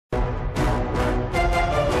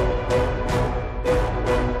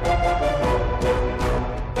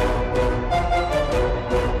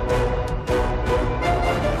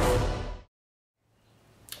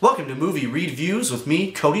to movie Reedviews with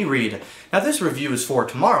me, Cody Reed. Now this review is for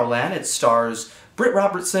Tomorrowland. It stars Britt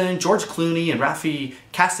Robertson, George Clooney, and Rafi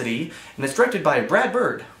Cassidy, and it's directed by Brad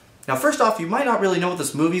Bird. Now first off, you might not really know what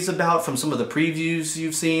this movie's about from some of the previews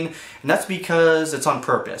you've seen, and that's because it's on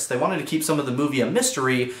purpose. They wanted to keep some of the movie a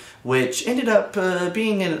mystery, which ended up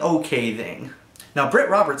being an okay thing. Now, Britt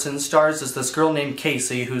Robertson stars as this girl named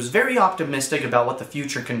Casey who's very optimistic about what the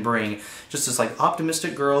future can bring. Just this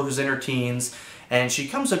optimistic girl who's in her teens, and she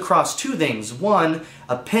comes across two things. One,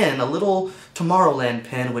 a pen, a little Tomorrowland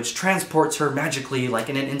pen, which transports her magically, in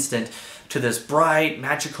an instant, to this bright,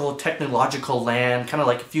 magical, technological land, kind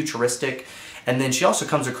of futuristic. And then she also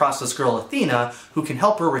comes across this girl, Athena, who can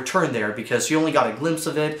help her return there because she only got a glimpse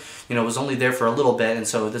of it, was only there for a little bit, and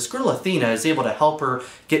so this girl, Athena, is able to help her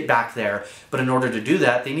get back there. But in order to do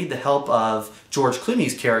that, they need the help of George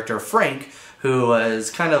Clooney's character, Frank, who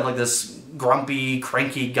is kind of like this grumpy,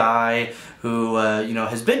 cranky guy who,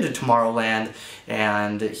 has been to Tomorrowland,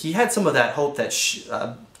 and he had some of that hope that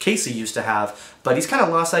Casey used to have, but he's kind of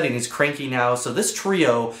lost that and he's cranky now, so this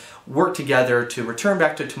trio work together to return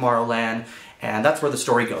back to Tomorrowland, and that's where the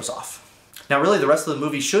story goes off. Now really the rest of the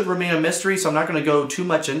movie should remain a mystery, so I'm not going to go too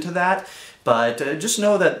much into that, but just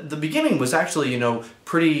know that the beginning was actually,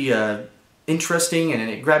 pretty interesting and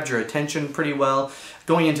it grabbed your attention pretty well.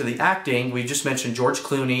 Going into the acting, we just mentioned George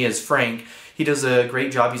Clooney as Frank. He does a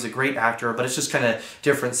great job, he's a great actor, but it's just kind of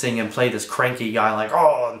different seeing him play this cranky guy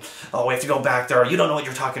oh, we have to go back there, you don't know what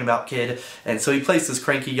you're talking about, kid. And so he plays this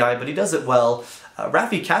cranky guy, but he does it well.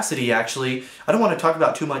 Rafi Cassidy, actually, I don't want to talk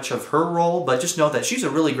about too much of her role, but just know that she's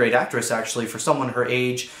a really great actress, actually, for someone her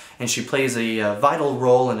age, and she plays a vital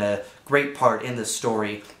role and a great part in this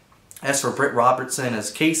story. As for Britt Robertson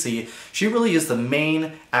as Casey, she really is the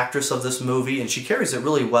main actress of this movie, and she carries it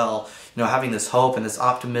really well, having this hope and this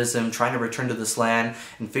optimism, trying to return to this land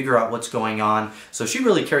and figure out what's going on. So she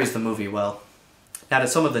really carries the movie well. Now to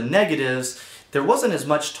some of the negatives, there wasn't as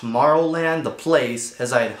much Tomorrowland, the place,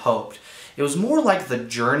 as I had hoped. It was more like the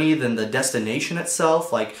journey than the destination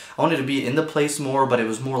itself. I wanted to be in the place more, but it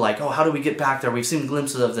was more oh, how do we get back there? We've seen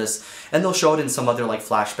glimpses of this, and they'll show it in some other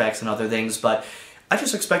flashbacks and other things, but I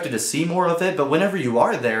just expected to see more of it. But whenever you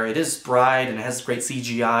are there, it is bright and it has great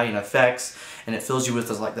CGI and effects, and it fills you with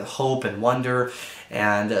this the hope and wonder,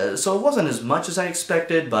 and so it wasn't as much as I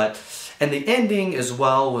expected. And the ending as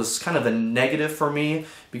well was kind of a negative for me,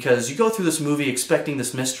 because you go through this movie expecting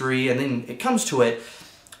this mystery, and then it comes to it,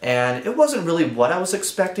 and it wasn't really what I was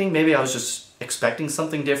expecting. Maybe I was just expecting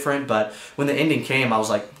something different, but when the ending came, I was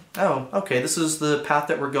like, oh, okay, this is the path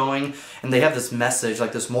that we're going. And they have this message,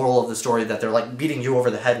 this moral of the story that they're beating you over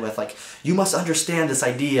the head with, you must understand this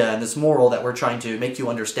idea and this moral that we're trying to make you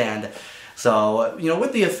understand. So,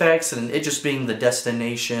 with the effects and it just being the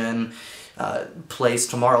destination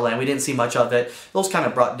place, Tomorrowland, we didn't see much of it. Those kind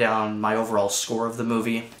of brought down my overall score of the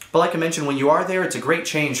movie. But like I mentioned, when you are there, it's a great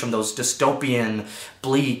change from those dystopian,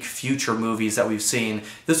 bleak future movies that we've seen.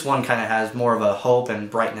 This one kind of has more of a hope and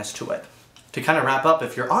brightness to it. To kind of wrap up,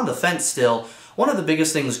 if you're on the fence still, one of the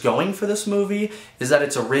biggest things going for this movie is that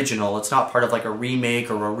it's original. It's not part of a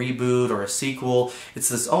remake or a reboot or a sequel. It's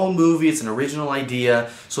this own movie, it's an original idea.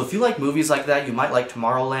 So if you like movies like that, you might like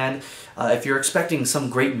Tomorrowland. If you're expecting some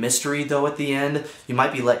great mystery though at the end, you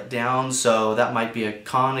might be let down, so that might be a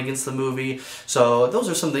con against the movie. So those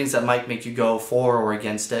are some things that might make you go for or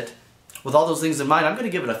against it. With all those things in mind, I'm going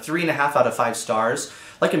to give it a 3.5 out of 5 stars.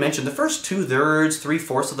 Like I mentioned, the first 2/3,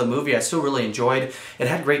 3/4 of the movie I still really enjoyed. It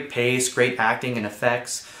had great pace, great acting and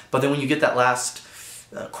effects, but then when you get that last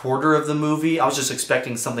quarter of the movie, I was just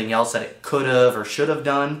expecting something else that it could have or should have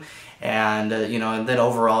done, and and then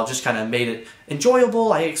overall just kind of made it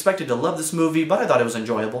enjoyable. I expected to love this movie, but I thought it was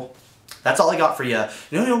enjoyable. That's all I got for you.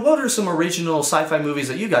 What are some original sci-fi movies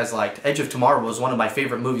that you guys liked? Edge of Tomorrow was one of my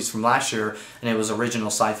favorite movies from last year, and it was an original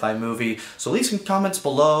sci-fi movie. So leave some comments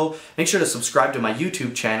below. Make sure to subscribe to my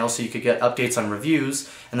YouTube channel so you could get updates on reviews.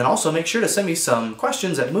 And then also make sure to send me some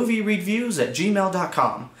questions at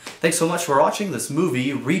moviereedviews@gmail.com. Thanks so much for watching this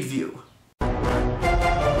movie Reedview.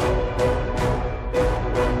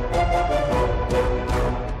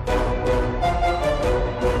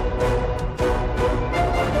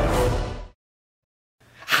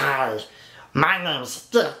 Hi, my name's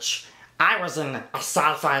Stitch. I was in a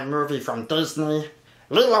sci-fi movie from Disney,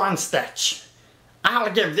 Lilo and Stitch.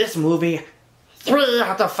 I'll give this movie 3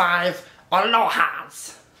 out of 5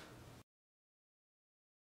 Alohas.